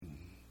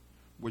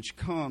which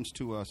comes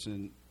to us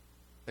in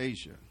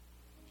Asia.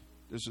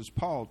 This is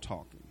Paul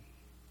talking.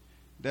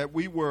 That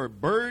we were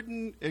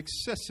burdened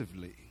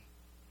excessively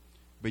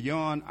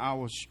beyond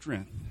our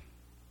strength,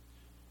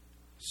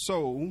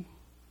 so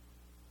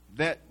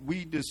that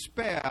we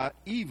despair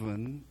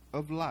even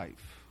of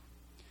life.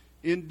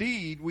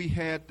 Indeed, we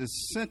had the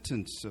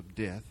sentence of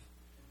death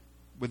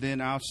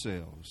within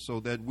ourselves, so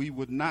that we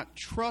would not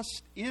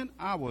trust in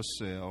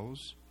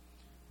ourselves,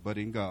 but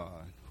in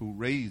God, who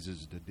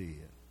raises the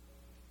dead,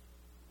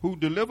 who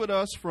delivered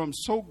us from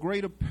so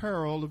great a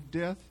peril of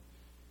death,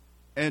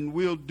 and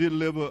will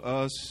deliver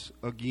us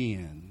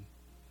again.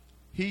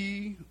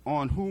 He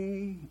on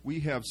whom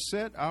we have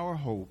set our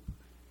hope,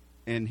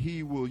 and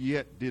he will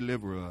yet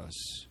deliver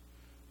us.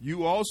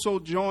 You also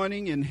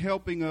joining in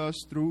helping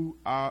us through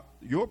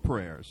your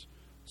prayers,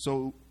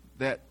 so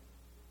that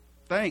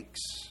thanks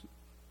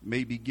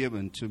may be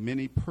given to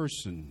many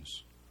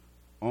persons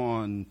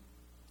on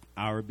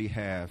our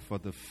behalf for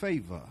the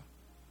favor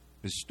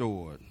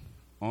bestowed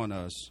on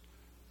us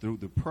through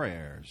the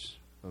prayers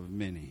of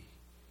many.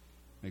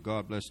 May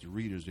God bless the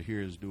readers, the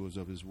hearers, doers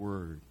of his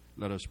word.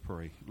 Let us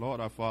pray. Lord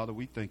our Father,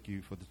 we thank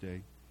you for the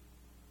day.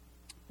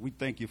 We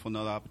thank you for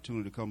another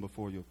opportunity to come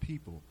before your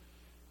people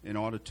in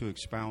order to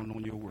expound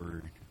on your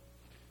word.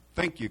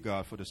 Thank you,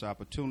 God, for this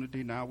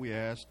opportunity. Now we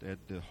ask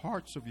that the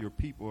hearts of your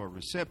people are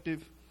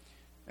receptive,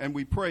 and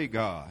we pray,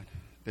 God,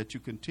 that you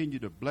continue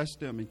to bless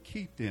them and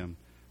keep them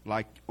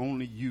like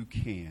only you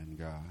can,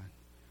 God.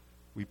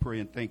 We pray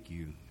and thank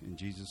you in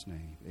Jesus'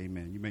 name.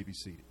 Amen. You may be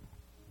seated.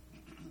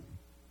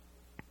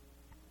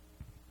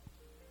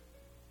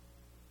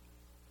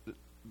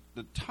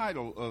 The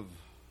title of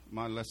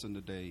my lesson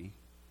today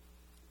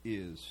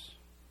is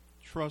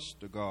Trust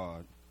the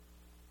God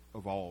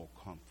of All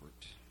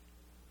Comfort.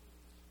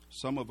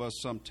 Some of us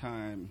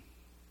sometime,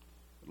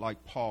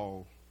 like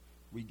Paul,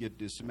 we get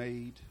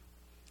dismayed,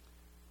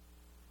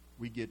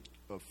 we get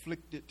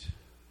afflicted,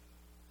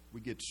 we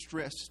get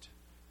stressed,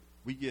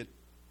 we get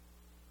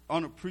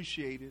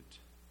unappreciated,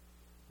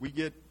 we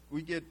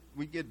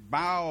get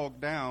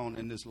bogged down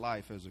in this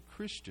life as a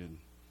Christian,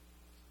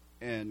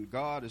 and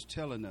God is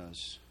telling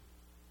us,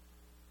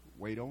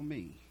 wait on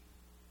me.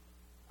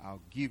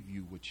 I'll give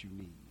you what you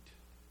need.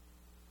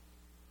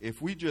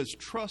 If we just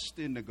trust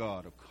in the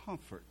God of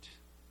comfort,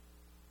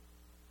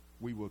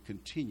 we will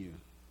continue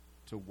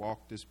to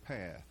walk this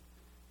path,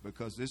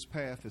 because this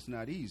path is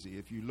not easy.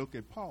 If you look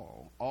at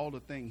Paul, all the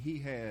things he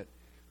had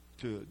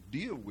to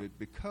deal with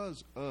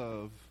because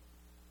of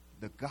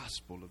the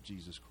gospel of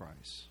Jesus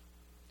Christ.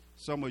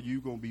 Some of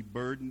you going to be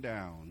burdened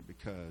down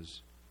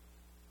because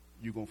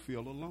you're going to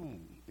feel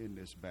alone in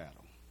this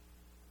battle.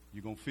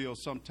 You're going to feel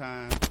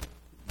sometimes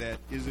that,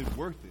 is it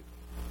worth it?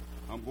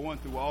 I'm going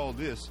through all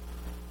this.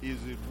 Is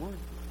it worth it?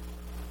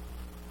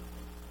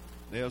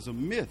 There's a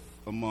myth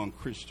among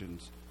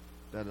Christians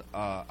that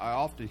I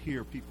often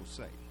hear people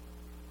say.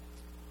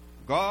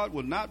 God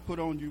will not put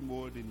on you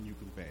more than you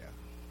can bear.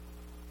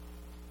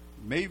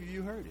 Maybe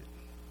you heard it.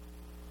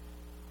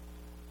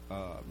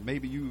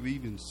 Maybe you've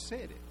even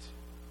said it.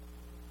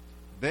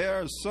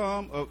 There are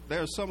some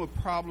of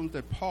problems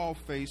that Paul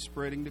faced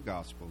spreading the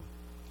gospel.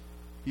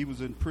 He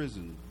was in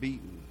prison,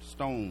 beaten,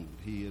 stoned.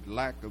 He had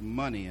lack of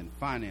money and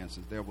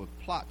finances. There were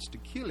plots to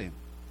kill him.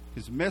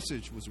 His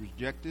message was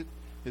rejected.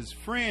 His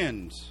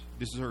friends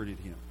deserted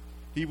him.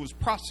 He was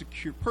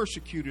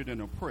persecuted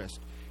and oppressed.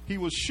 He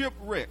was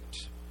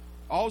shipwrecked.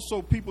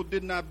 Also, people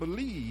did not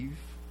believe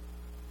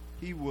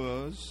he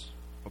was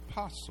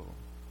apostle.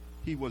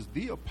 He was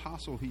the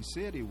apostle he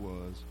said he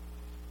was,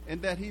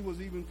 and that he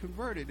was even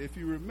converted. If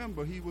you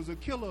remember, he was a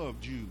killer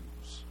of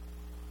Jews.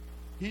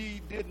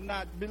 He did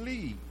not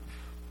believe.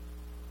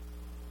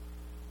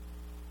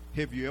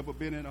 Have you ever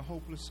been in a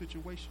hopeless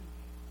situation?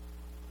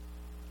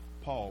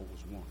 Paul was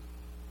one.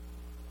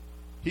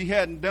 He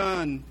hadn't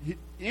done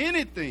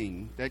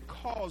anything that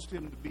caused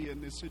him to be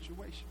in this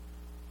situation.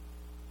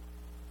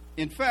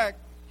 In fact,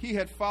 he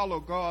had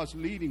followed God's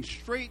leading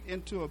straight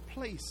into a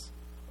place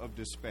of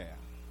despair.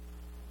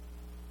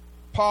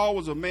 Paul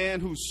was a man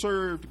who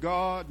served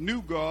God,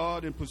 knew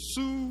God, and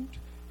pursued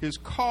his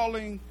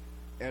calling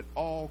at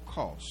all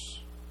costs.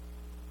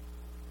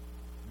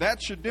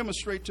 That should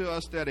demonstrate to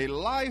us that a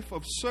life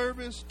of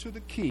service to the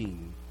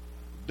King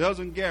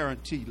doesn't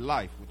guarantee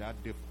life without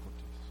difficulties,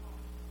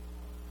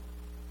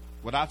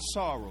 without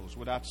sorrows,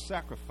 without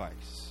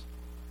sacrifice.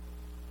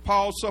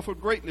 Paul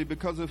suffered greatly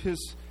because of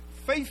his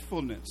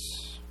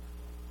faithfulness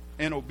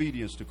and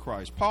obedience to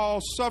Christ.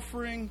 Paul's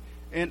suffering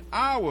and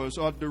ours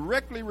are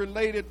directly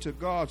related to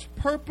God's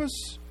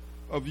purpose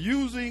of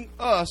using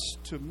us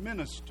to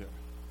minister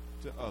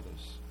to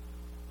others.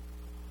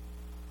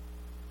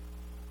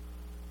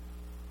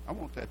 I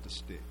want that to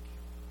stick.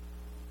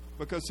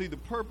 Because, see, the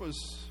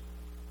purpose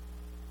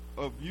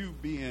of you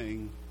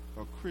being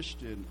a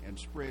Christian and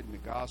spreading the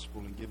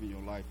gospel and giving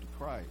your life to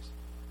Christ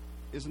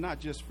is not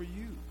just for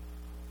you.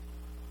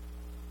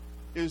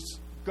 It's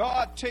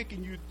God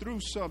taking you through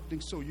something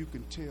so you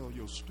can tell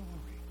your story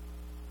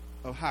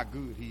of how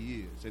good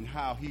he is and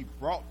how he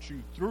brought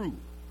you through.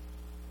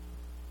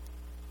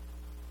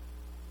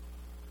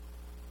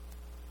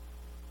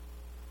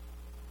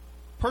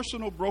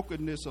 Personal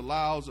brokenness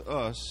allows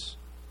us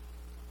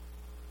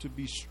to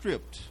be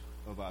stripped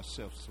of our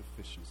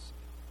self-sufficiency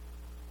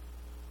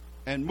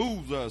and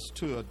moves us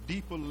to a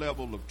deeper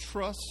level of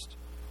trust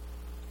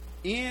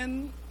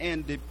in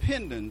and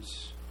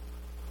dependence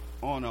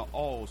on an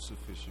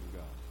all-sufficient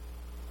God.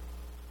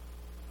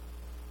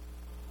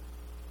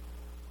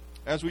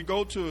 As we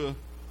go to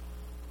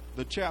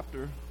the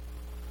chapter,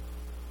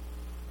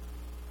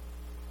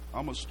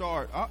 I'm going to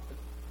start.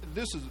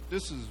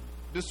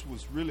 This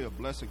was really a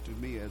blessing to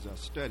me as I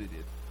studied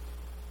it.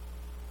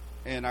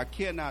 And I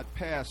cannot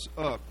pass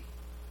up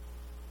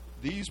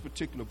these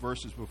particular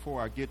verses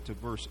before I get to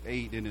verse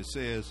 8. And it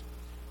says,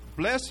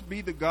 "Blessed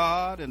be the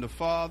God and the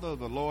Father of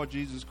the Lord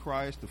Jesus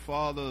Christ, the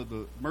Father of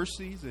the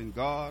mercies and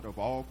God of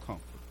all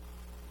comfort,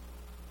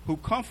 who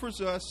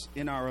comforts us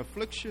in our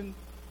affliction,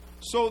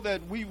 so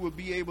that we will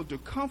be able to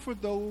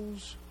comfort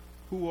those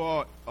who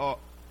are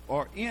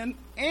in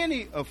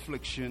any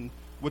affliction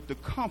with the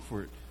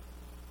comfort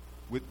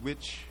with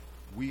which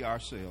we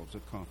ourselves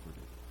are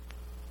comforted.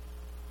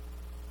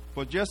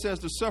 For just as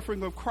the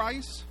suffering of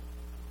Christ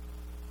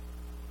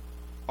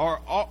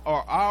are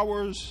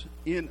ours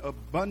in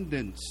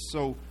abundance,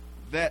 so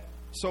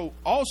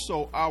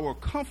also our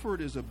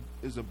comfort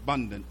is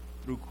abundant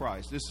through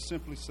Christ." This is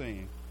simply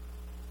saying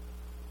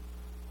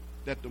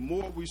that the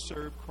more we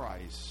serve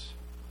Christ,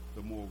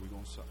 the more we're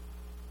going to suffer.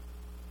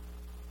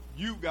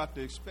 You got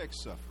to expect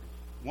suffering.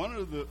 One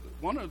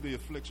of the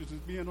afflictions is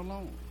being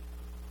alone.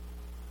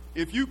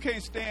 If you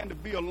can't stand to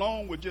be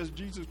alone with just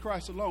Jesus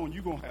Christ alone,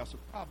 you're going to have some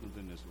problems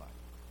in this life.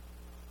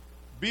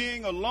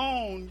 Being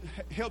alone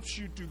helps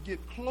you to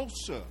get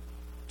closer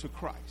to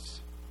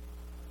Christ.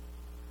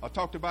 I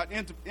talked about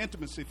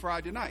intimacy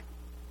Friday night.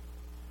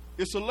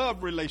 It's a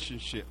love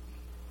relationship.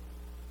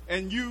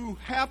 And you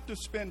have to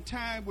spend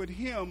time with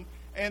him,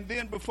 and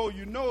then before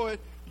you know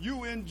it,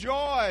 you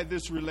enjoy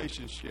this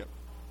relationship.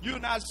 You're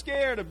not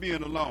scared of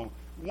being alone.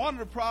 One of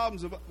the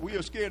problems we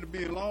are scared of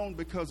being alone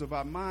because of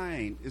our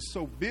mind is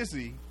so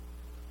busy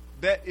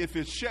that if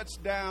it shuts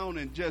down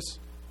and just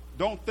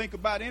don't think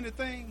about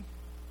anything,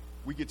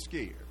 we get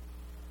scared.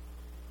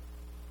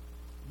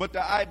 But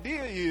the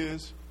idea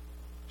is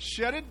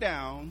shut it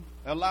down,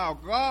 allow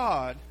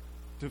God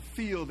to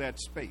fill that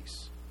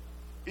space.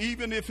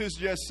 Even if it's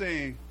just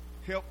saying,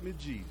 "Help me,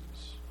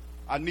 Jesus.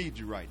 I need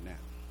you right now."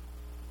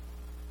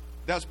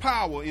 There's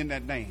power in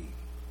that name.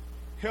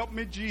 Help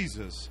me,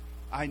 Jesus.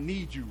 I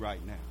need you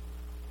right now.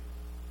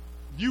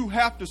 You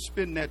have to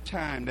spend that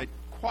time, that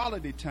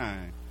quality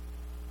time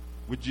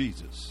with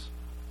Jesus.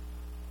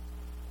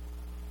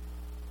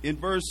 In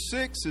verse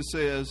 6 it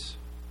says,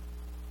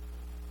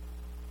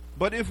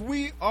 "But if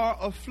we are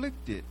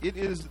afflicted, it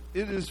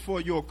is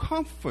for your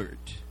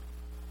comfort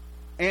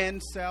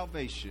and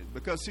salvation."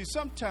 Because see,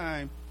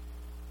 sometimes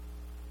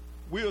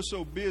we are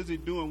so busy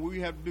doing what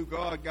we have to do,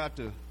 God got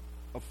to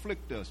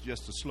afflict us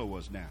just to slow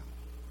us down.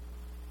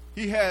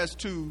 He has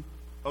to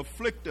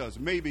afflict us,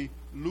 maybe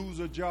lose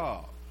a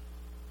job,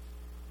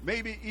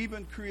 maybe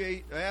even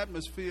create an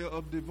atmosphere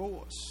of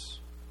divorce,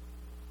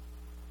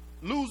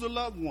 lose a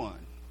loved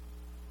one.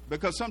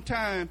 Because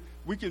sometimes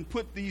we can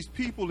put these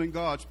people in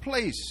God's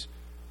place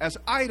as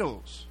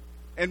idols,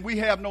 and we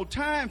have no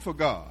time for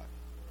God.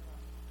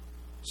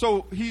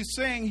 So he's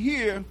saying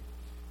here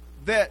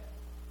that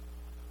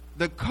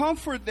the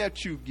comfort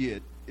that you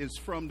get is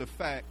from the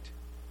fact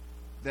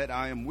that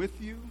I am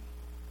with you,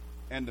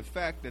 and the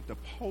fact that the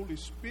Holy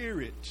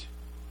Spirit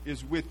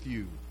is with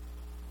you.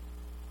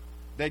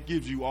 That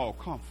gives you all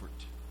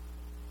comfort.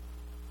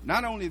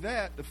 Not only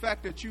that, the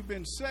fact that you've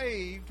been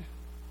saved,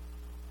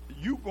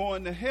 you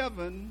going to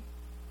heaven,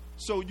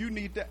 so you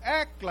need to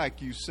act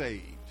like you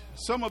saved.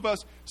 Some of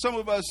us,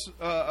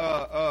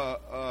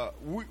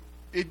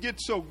 it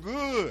gets so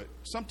good.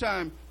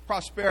 Sometimes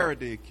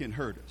prosperity can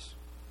hurt us.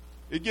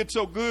 It gets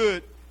so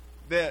good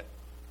that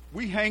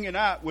we hanging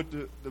out with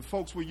the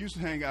folks we used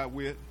to hang out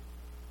with.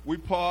 We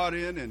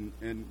partying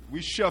and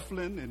we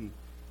shuffling and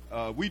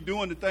we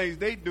doing the things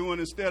they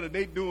doing instead of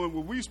they doing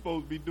what we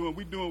supposed to be doing.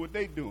 We doing what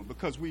they doing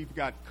because we've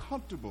got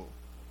comfortable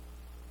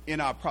in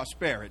our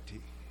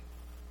prosperity.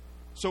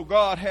 So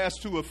God has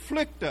to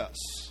afflict us,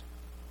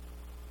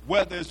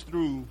 whether it's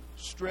through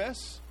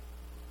stress,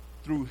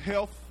 through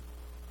health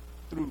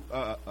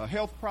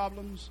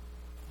problems,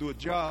 through a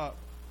job.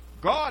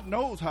 God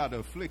knows how to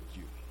afflict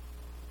you.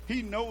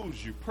 He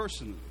knows you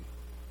personally.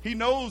 He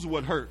knows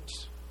what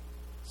hurts.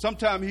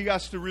 Sometimes he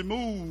has to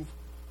remove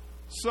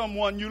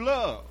someone you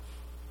love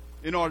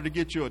in order to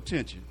get your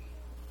attention.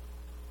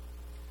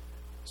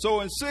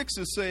 So in 6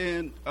 it's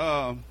saying,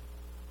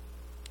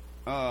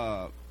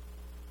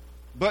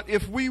 but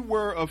if we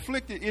were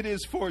afflicted, it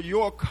is for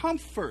your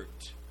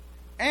comfort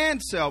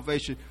and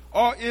salvation.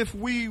 Or if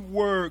we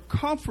were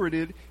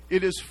comforted,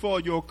 it is for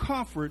your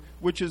comfort,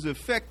 which is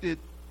effected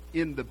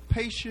in the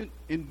patient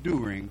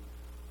enduring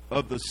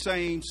of the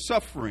same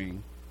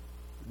suffering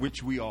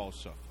which we all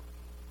suffer.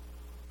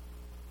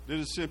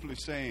 This is simply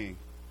saying,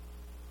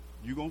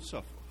 you're going to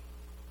suffer.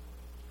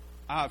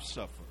 I've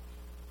suffered.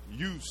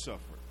 You've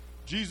suffered.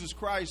 Jesus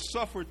Christ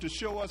suffered to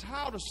show us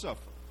how to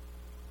suffer.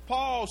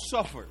 Paul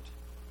suffered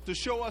to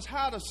show us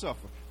how to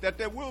suffer, that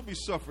there will be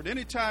suffered.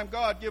 Anytime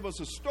God gives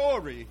us a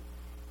story,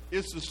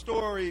 it's the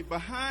story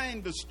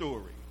behind the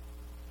story.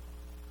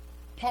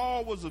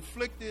 Paul was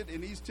afflicted,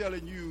 and he's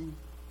telling you,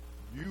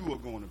 you are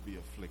going to be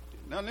afflicted.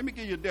 Now, let me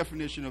give you a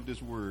definition of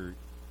this word,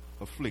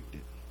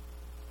 afflicted.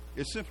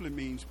 It simply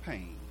means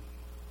pain,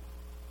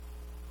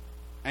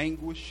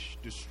 anguish,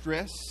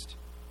 distress,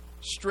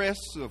 stress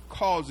of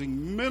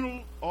causing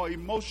mental or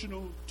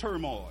emotional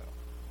turmoil.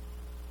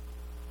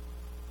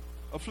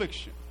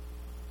 Affliction.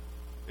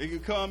 It can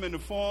come in the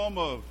form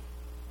of,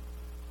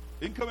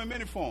 it can come in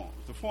many forms.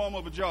 The form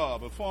of a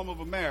job, a form of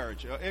a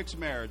marriage, an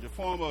ex-marriage, a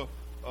form of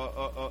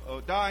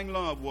a dying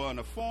loved one,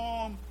 a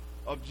form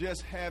of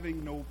just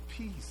having no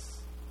peace.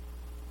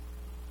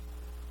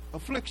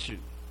 Affliction.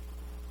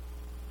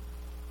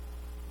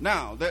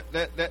 Now,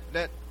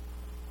 that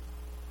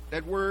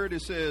word,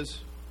 it says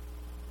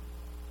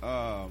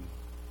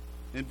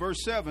in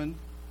verse 7,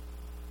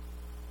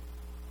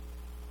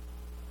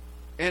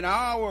 and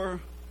our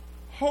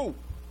hope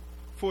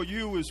for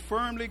you is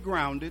firmly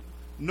grounded,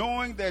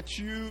 knowing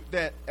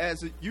that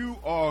as you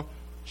are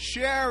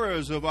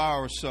sharers of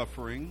our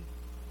suffering,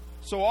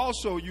 so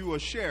also you are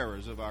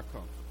sharers of our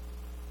comfort.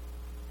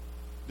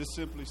 This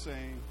simply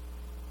saying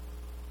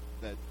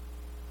that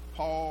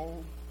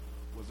Paul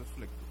was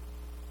afflicted.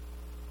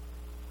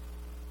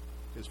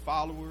 His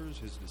followers,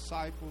 his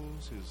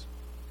disciples,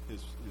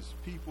 his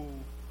people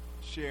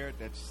shared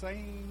that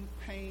same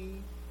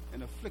pain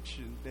and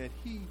affliction that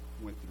he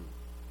went through.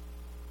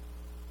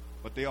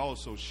 But they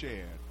also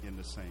shared in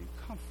the same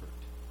comfort.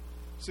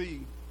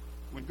 See,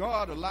 when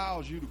God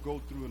allows you to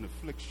go through an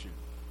affliction,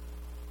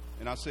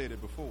 and I said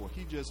it before,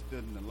 he just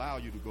doesn't allow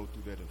you to go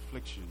through that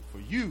affliction for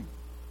you.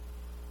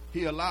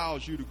 He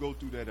allows you to go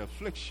through that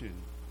affliction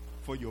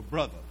for your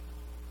brother.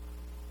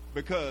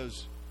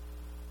 Because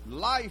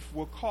life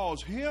will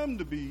cause him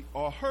to be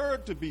or her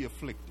to be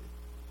afflicted.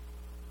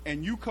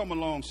 And you come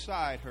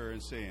alongside her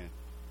and saying,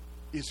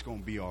 it's going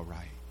to be all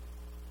right.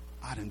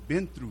 I done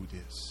been through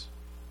this.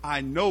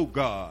 I know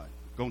God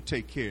going to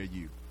take care of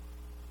you.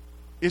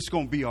 It's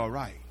going to be all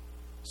right.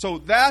 So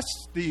that's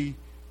the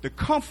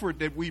comfort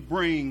that we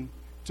bring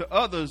to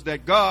others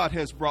that God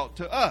has brought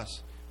to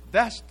us.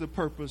 That's the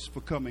purpose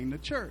for coming to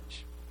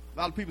church. A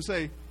lot of people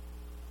say,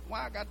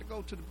 why I got to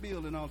go to the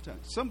building all the time?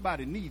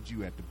 Somebody needs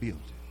you at the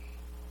building.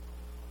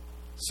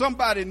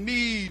 Somebody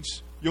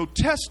needs your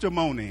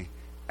testimony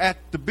at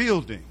the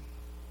building.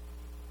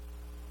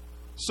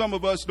 Some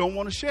of us don't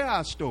want to share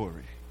our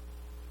story.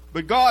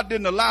 But God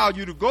didn't allow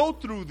you to go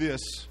through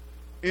this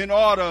in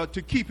order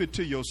to keep it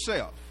to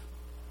yourself.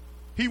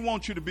 He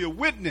wants you to be a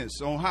witness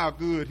on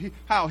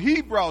how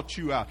he brought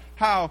you out,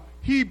 how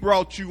he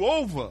brought you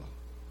over.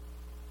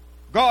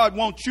 God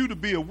wants you to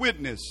be a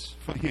witness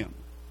for him.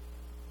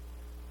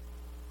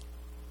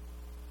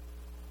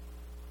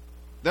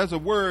 There's a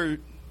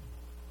word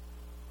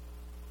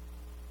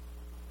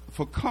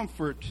for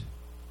comfort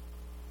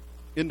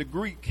in the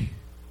Greek.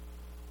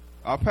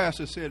 Our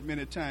pastor said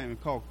many times,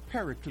 called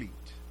paraclete.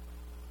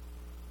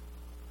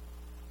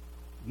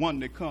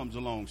 One that comes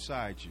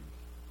alongside you.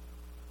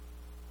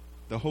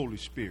 The Holy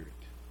Spirit.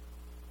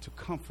 To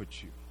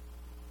comfort you.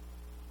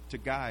 To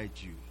guide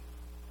you.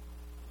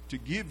 To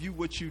give you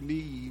what you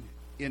need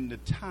in the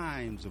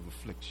times of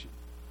affliction.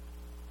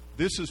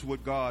 This is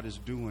what God is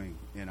doing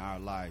in our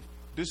life.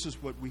 This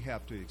is what we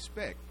have to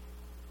expect.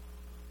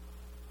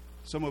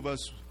 Some of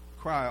us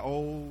cry,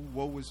 oh,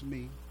 woe is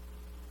me.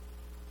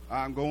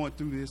 I'm going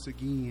through this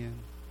again.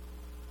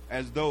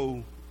 As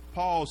though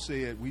Paul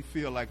said, we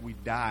feel like we're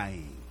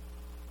dying.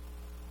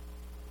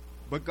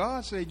 But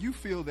God said, you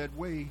feel that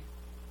way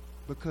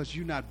because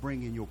you're not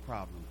bringing your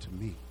problem to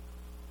me.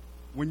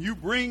 When you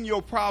bring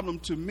your problem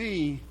to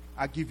me,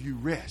 I give you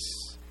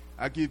rest.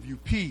 I give you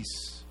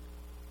peace.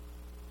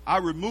 I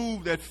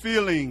remove that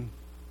feeling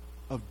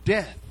of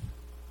death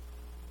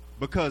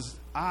because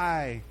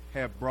I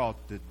have brought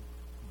the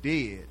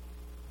dead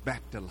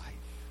back to life.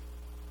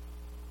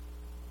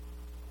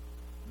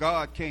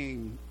 God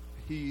came,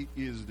 he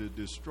is the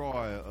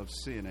destroyer of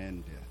sin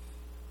and death.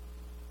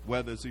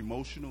 Whether it's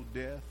emotional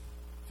death,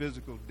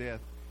 physical death,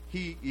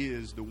 he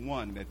is the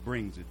one that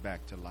brings it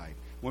back to life.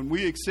 When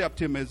we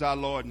accept him as our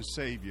Lord and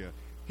Savior,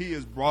 he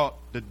has brought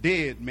the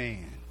dead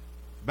man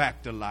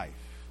back to life.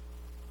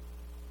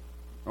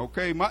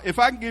 Okay, if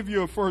I can give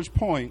you a first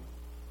point,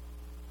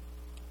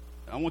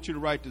 I want you to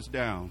write this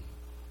down.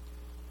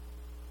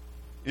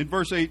 In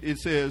verse 8 it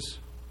says,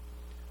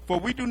 for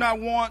we do not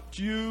want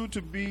you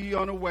to be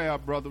unaware,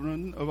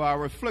 brethren, of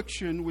our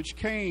affliction which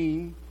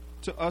came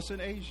to us in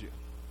Asia,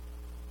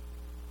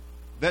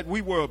 that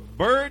we were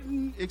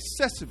burdened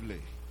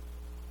excessively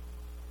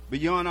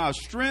beyond our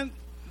strength,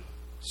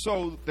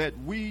 so that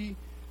we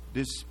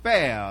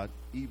despaired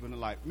even of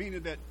life.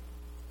 Meaning that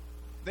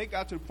they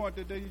got to the point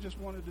that they just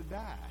wanted to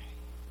die.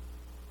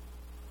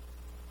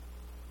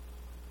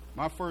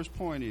 My first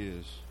point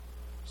is,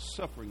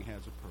 suffering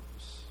has a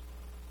purpose.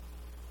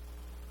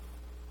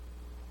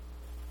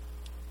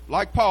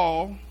 Like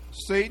Paul,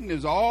 Satan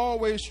is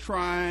always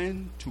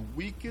trying to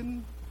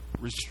weaken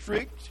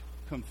restrict,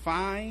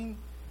 confine,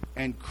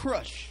 and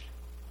crush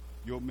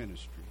your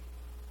ministry.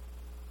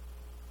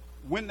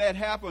 When that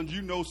happens,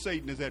 you know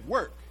Satan is at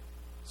work.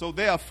 So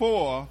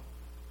therefore,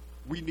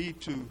 we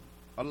need to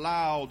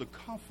allow the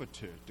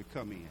Comforter to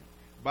come in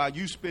by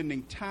you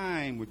spending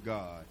time with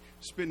God,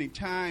 spending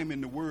time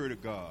in the Word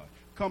of God,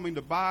 coming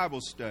to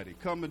Bible study,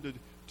 coming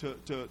to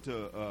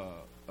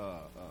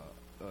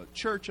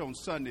church on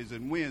Sundays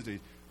and Wednesdays.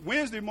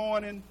 Wednesday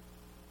morning,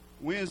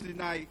 Wednesday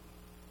night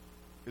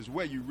is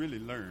where you really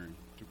learn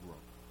to grow.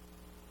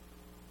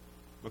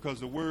 Because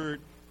the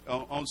Word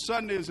on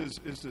Sundays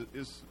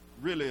is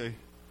really,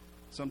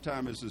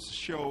 sometimes it's a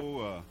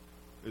show,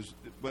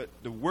 but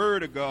the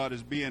Word of God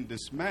is being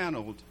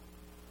dismantled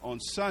on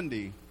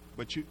Sunday,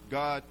 but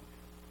God,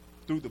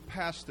 through the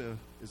pastor,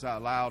 is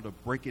allowed to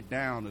break it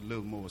down a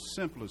little more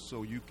simpler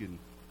so you can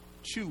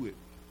chew it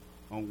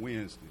on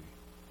Wednesday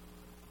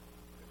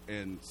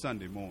and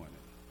Sunday morning.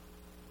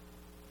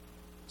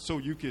 So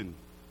you can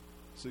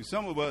see,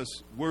 some of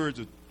us,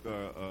 words are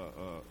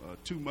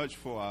too much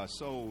for our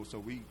soul, so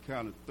we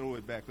kind of throw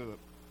it back up.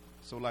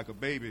 So like a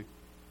baby,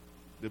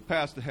 the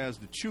pastor has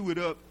to chew it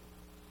up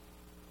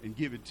and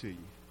give it to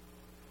you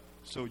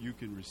so you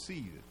can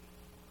receive it.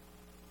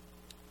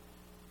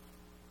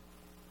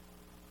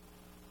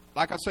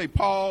 Like I say,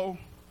 Paul,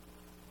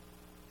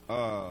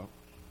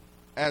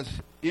 as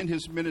in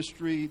his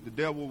ministry, the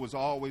devil was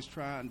always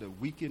trying to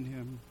weaken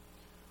him,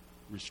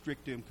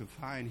 restrict him,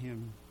 confine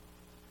him,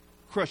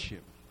 crush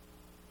him.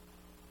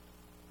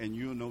 And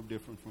you're no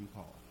different from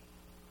Paul.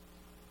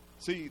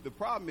 See, the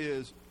problem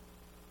is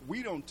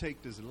we don't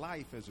take this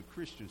life as a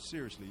Christian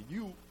seriously.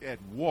 You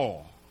at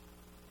war.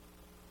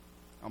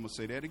 I'm going to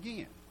say that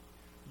again.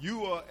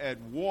 You are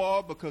at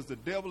war because the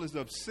devil is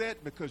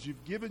upset because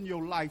you've given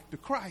your life to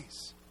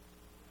Christ.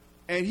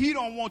 And he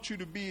don't want you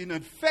to be an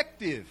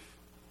effective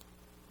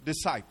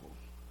disciple.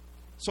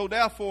 So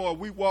therefore,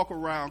 we walk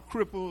around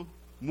crippled,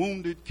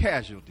 wounded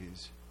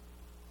casualties,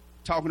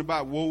 talking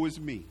about woe is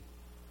me.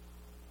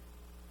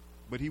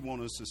 But he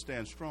wants us to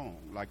stand strong,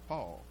 like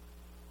Paul.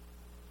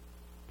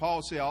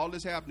 Paul said all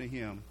this happened to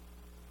him,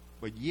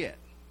 but yet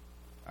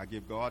I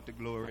give God the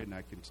glory and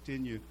I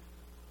continue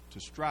to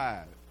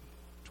strive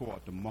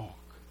toward the mark.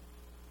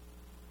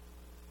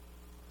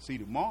 See,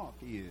 the mark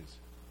is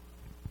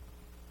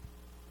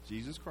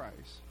Jesus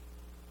Christ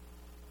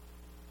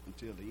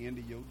until the end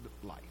of your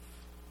life.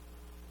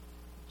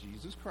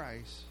 Jesus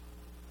Christ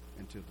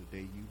until the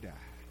day you die.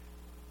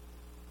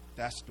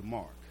 That's the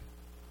mark.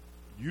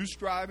 You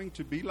striving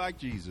to be like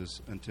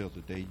Jesus until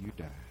the day you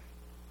die.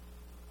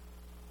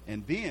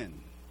 And then,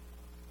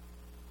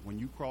 when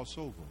you cross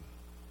over,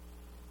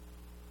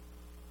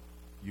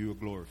 you are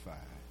glorified.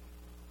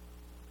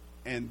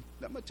 And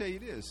let me tell you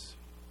this.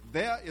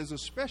 There is a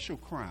special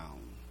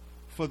crown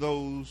for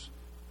those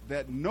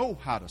that know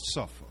how to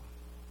suffer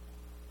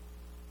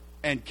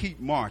and keep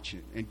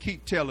marching and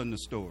keep telling the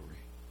story.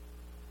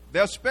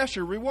 There are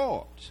special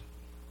rewards.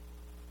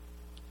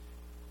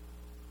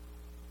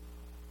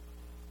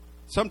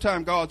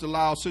 Sometimes God's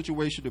allows a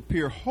situation to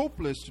appear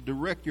hopeless to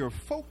direct your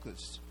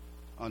focus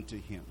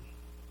unto him.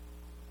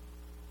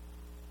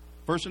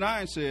 Verse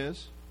 9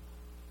 says,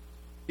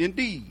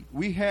 indeed,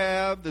 we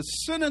have the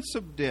sentence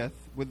of death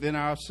within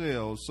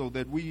ourselves, so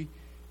that we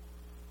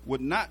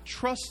would not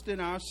trust in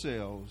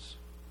ourselves,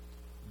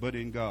 but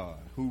in God,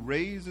 who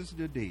raises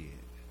the dead.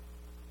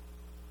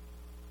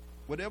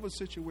 Whatever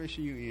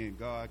situation you're in,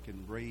 God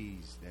can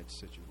raise that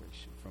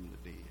situation from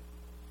the dead.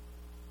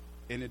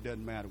 And it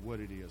doesn't matter what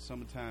it is.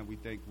 Sometimes we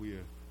think we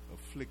are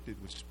afflicted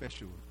with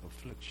special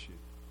affliction.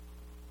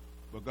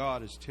 But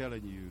God is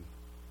telling you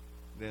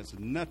there's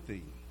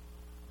nothing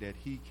that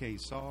he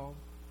can't solve.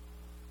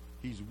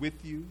 He's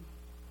with you.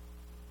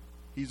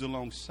 He's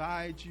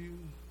alongside you.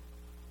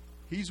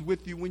 He's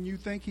with you when you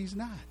think he's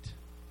not.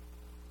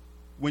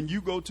 When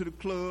you go to the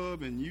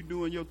club and you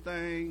doing your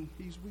thing,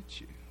 he's with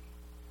you.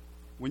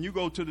 When you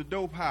go to the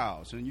dope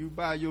house and you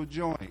buy your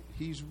joint,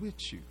 he's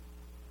with you.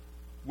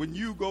 When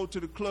you go to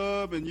the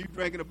club and you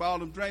drinking up all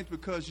them drinks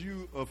because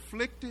you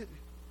afflicted,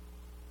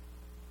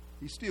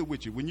 he's still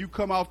with you. When you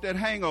come off that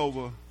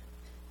hangover,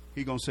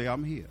 he's going to say,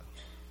 I'm here.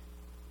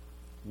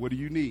 What do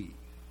you need?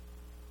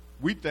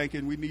 We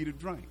thinking we need a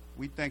drink.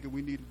 We thinking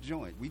we need a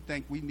joint. We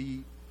think we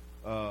need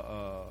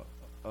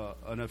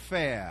an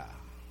affair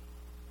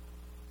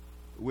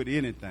with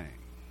anything.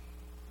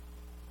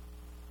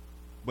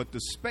 But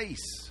the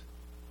space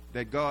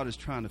that God is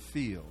trying to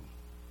fill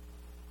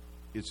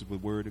is the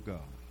Word of God.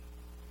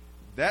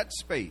 That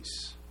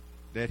space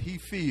that he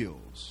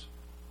fills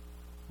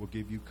will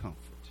give you comfort.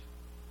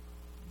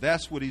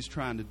 That's what he's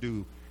trying to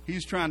do.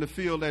 He's trying to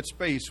fill that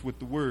space with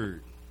the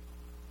Word.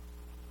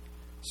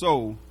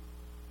 So,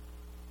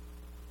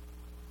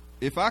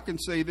 if I can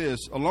say this,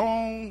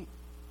 alone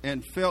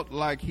and felt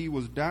like he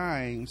was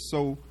dying,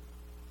 so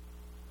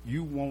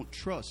you won't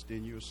trust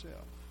in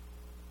yourself.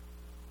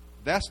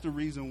 That's the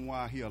reason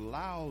why he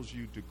allows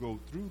you to go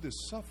through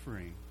this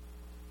suffering,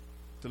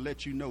 to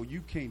let you know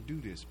you can't do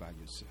this by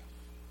yourself.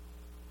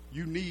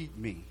 You need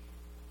me.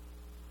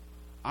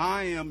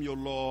 I am your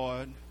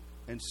Lord.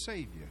 and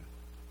Savior.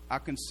 I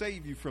can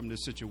save you from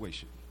this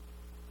situation.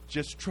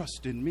 Just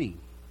trust in me.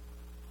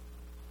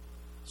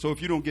 So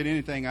if you don't get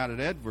anything out of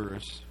that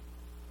verse,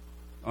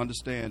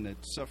 understand that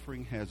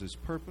suffering has its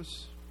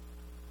purpose,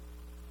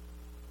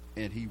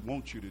 and he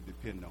wants you to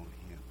depend on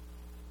him.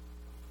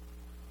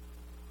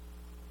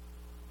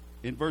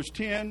 In verse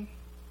 10,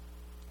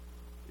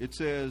 it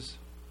says,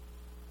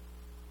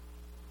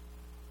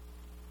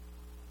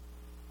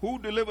 who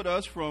delivered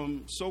us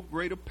from so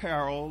great a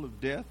peril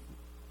of death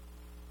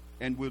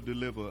and will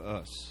deliver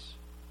us?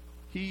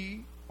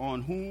 He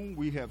on whom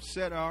we have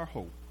set our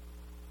hope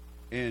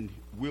and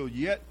will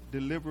yet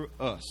deliver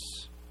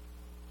us.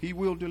 He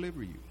will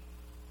deliver you.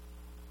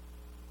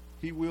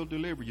 He will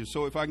deliver you.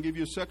 So if I can give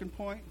you a second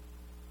point,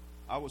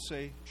 I would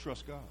say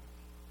trust God.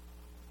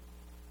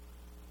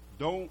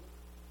 Don't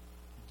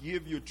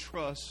give your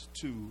trust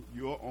to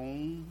your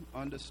own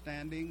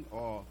understanding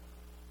or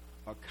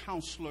a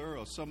counselor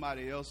or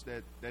somebody else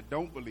that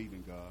don't believe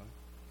in God.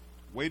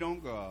 Wait on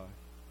God.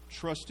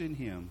 Trust in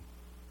him.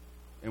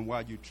 And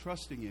while you're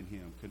trusting in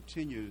him,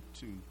 continue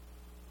to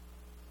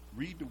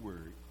read the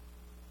word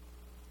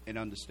and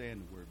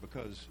understand the word,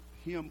 because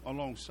him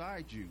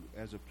alongside you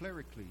as a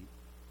paraclete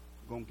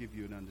going to give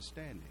you an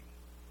understanding.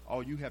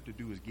 All you have to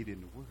do is get in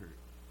the word,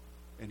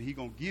 and he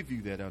going to give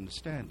you that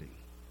understanding.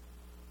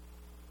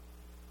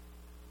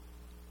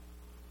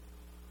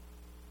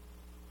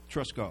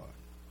 Trust God.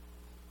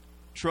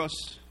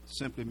 Trust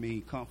simply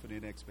means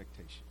confident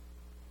expectation.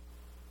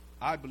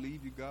 I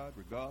believe you, God,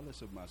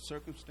 regardless of my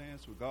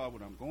circumstance, regardless of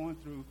what I'm going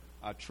through.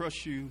 I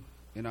trust you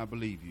and I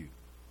believe you.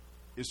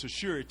 It's a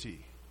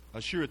surety,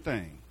 a sure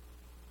thing.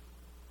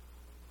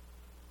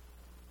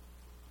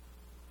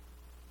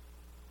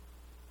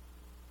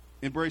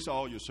 Embrace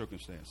all your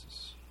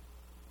circumstances.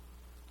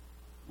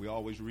 We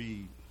always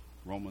read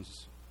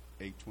Romans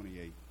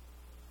 8:28.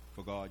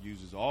 For God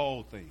uses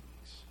all things.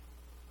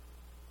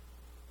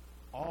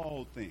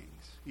 All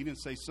things. He didn't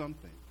say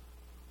something.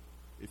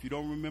 If you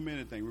don't remember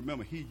anything,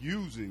 remember he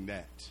using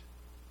that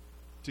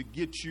to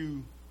get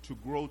you to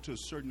grow to a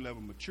certain level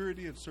of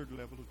maturity and a certain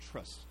level of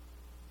trust.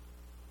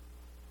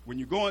 When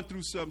you're going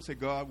through something, say,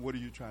 God, what are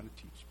you trying to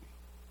teach me?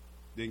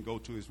 Then go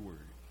to his word.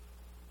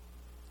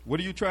 What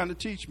are you trying to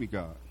teach me,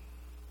 God?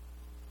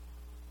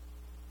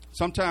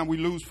 Sometimes we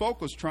lose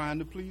focus trying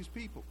to please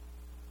people.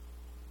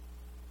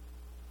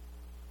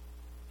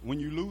 When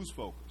you lose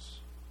focus,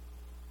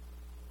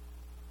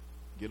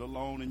 get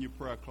alone in your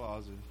prayer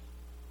closet,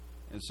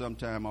 and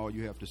sometimes all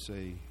you have to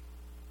say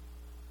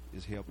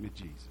is, help me,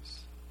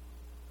 Jesus.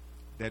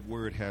 That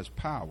word has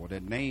power.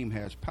 That name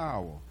has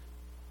power.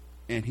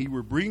 And he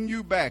will bring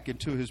you back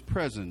into his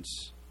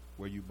presence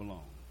where you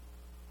belong.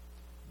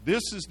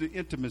 This is the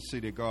intimacy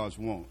that God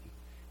wants.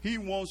 He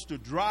wants to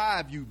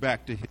drive you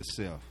back to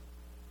himself.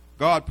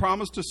 God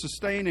promised to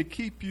sustain and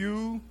keep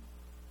you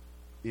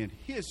in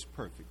his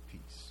perfect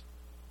peace.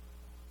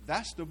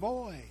 That's the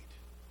void.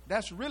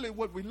 That's really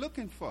what we're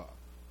looking for.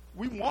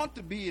 We want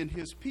to be in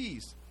his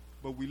peace,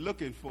 but we're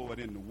looking for it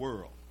in the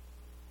world.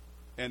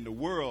 And the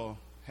world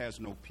has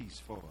no peace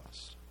for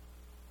us.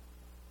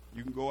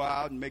 You can go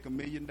out and make $1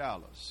 million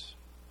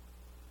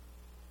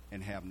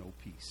and have no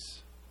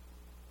peace.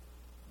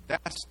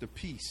 That's the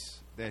peace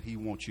that he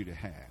wants you to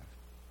have.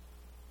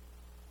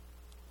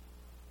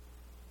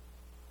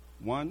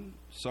 1,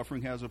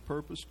 suffering has a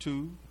purpose.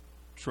 2,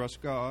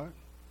 trust God.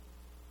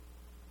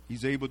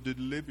 He's able to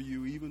deliver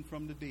you even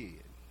from the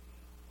dead.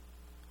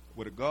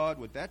 With a God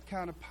with that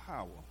kind of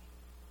power,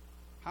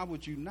 how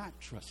would you not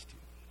trust him?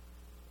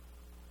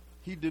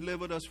 He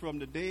delivered us from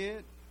the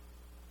dead.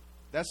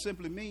 That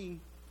simply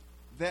means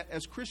that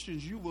as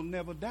Christians, you will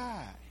never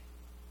die.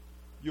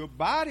 Your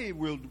body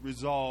will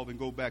resolve and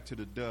go back to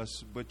the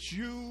dust, but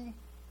you,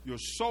 your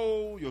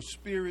soul, your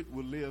spirit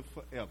will live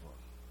forever.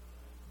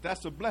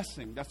 That's a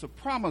blessing. That's a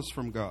promise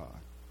from God.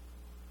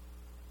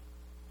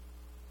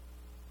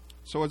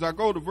 So as I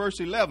go to verse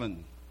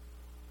 11,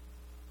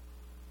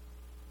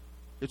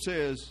 it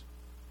says,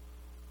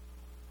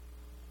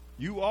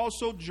 you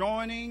also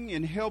joining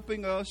in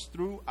helping us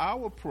through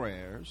our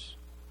prayers,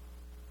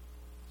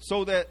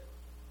 so that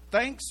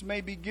thanks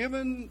may be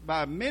given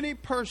by many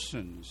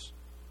persons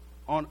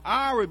on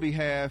our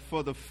behalf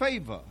for the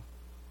favor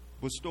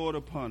bestowed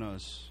upon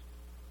us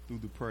through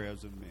the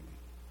prayers of many.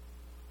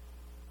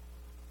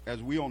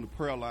 As we on the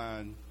prayer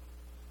line,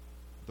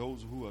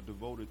 those who are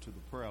devoted to the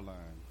prayer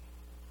line,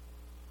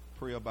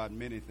 pray about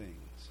many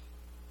things.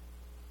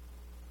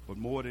 But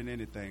more than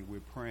anything, we're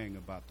praying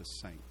about the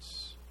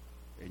saints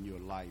in your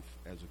life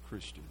as a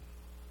Christian.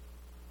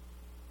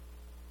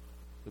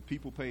 The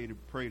people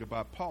prayed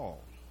about Paul.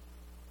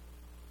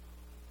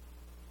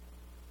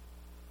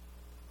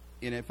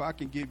 And if I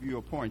can give you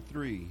a point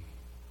 3,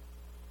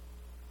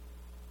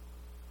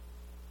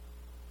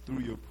 through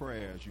your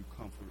prayers, you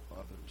comfort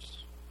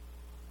others.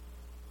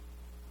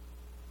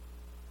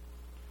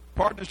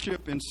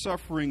 Partnership in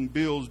suffering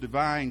builds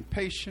divine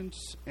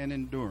patience and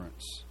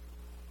endurance.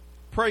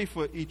 Pray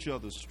for each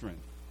other's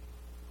strength.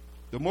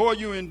 The more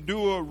you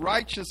endure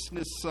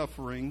righteousness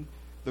suffering,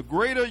 the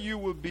greater you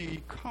will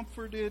be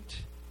comforted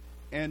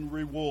and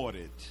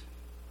rewarded.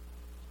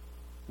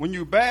 When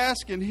you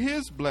bask in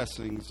his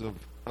blessings of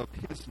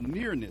his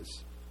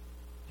nearness,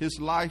 his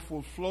life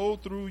will flow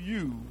through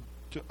you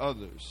to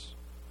others.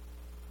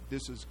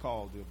 This is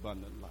called the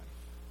abundant life.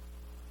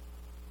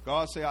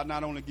 God said, I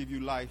not only give you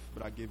life,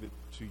 but I give it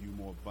to you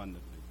more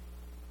abundantly.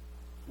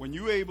 When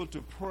you're able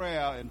to pray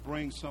and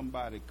bring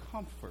somebody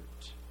comfort,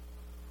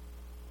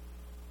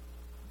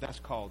 that's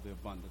called the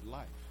abundant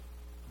life.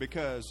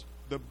 Because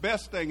the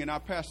best thing, and our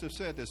pastor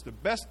said this, the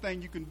best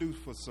thing you can do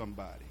for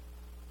somebody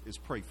is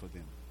pray for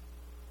them.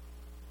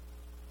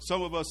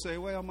 Some of us say,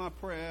 well, my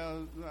prayer,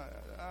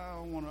 I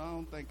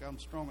don't think I'm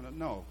strong enough.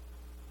 No.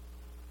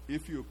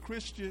 If you're a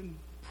Christian,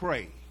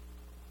 pray.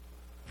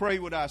 Pray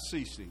without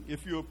ceasing.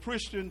 If you're a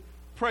Christian,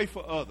 pray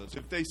for others.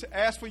 If they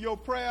ask for your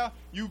prayer,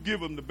 you give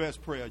them the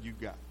best prayer you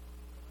got.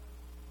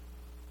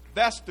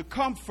 That's the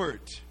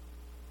comfort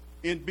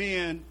in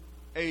being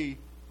a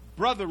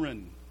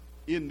brethren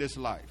in this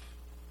life.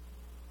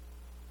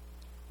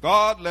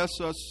 God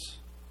lets us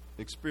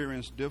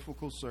experience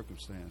difficult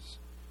circumstances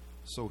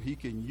so he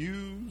can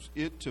use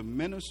it to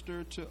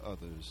minister to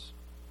others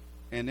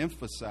and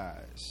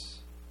emphasize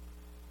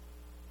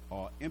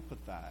or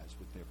empathize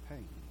with their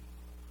pain.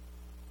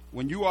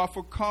 When you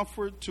offer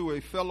comfort to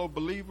a fellow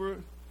believer,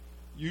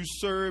 you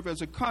serve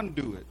as a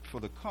conduit for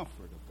the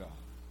comfort of God.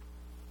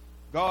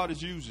 God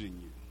is using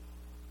you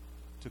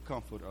to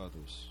comfort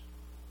others.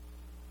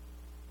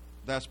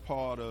 That's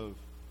part of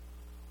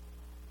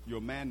your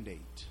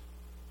mandate,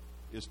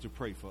 is to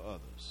pray for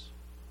others.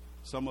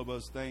 Some of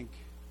us think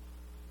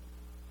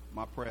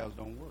my prayers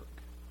don't work.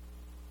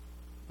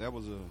 There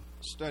was a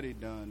study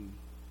done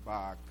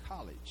by a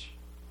college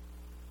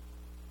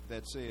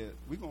that said,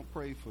 we're going to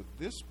pray for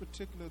this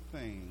particular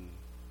thing.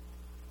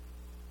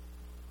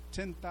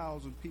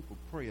 10,000 people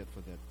prayed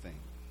for that thing.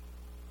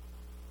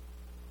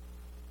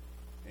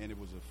 And it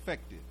was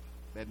effective.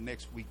 That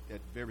next week, that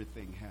very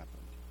thing happened.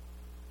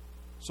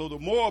 So the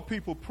more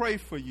people pray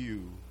for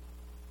you,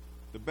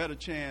 the better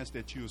chance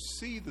that you'll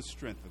see the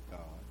strength of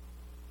God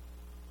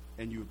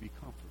and you'll be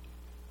comforted.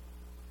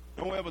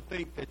 Don't ever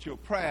think that your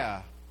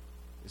prayer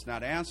is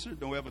not answered.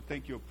 Don't ever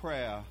think your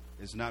prayer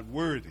is not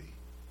worthy.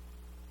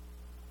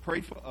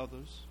 Pray for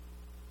others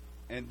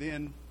and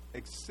then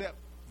accept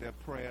their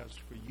prayers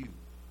for you,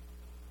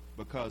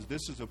 because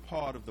this is a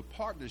part of the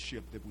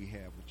partnership that we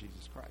have with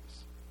Jesus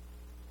Christ.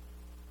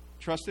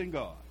 Trust in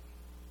God,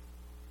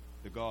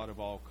 the God of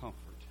all comfort.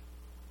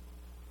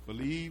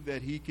 Believe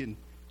that he can,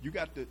 you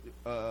got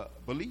to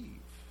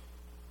believe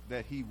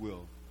that he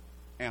will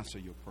answer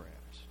your prayers.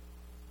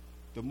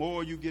 The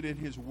more you get in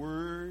his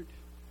word,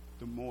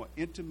 the more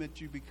intimate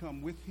you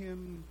become with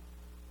him,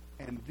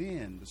 and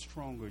then the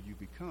stronger you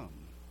become.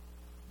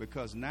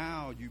 Because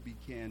now you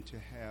begin to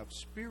have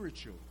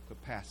spiritual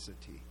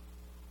capacity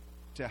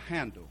to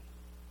handle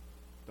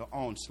the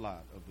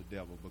onslaught of the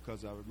devil.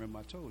 Because I remember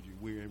I told you,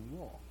 we're in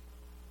war.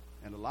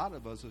 And a lot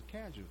of us are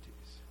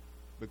casualties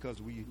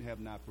because we have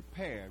not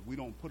prepared. We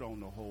don't put on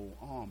the whole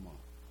armor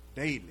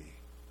daily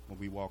when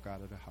we walk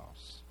out of the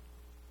house.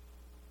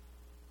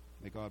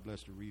 May God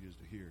bless the readers,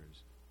 the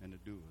hearers, and the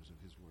doers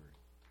of his word.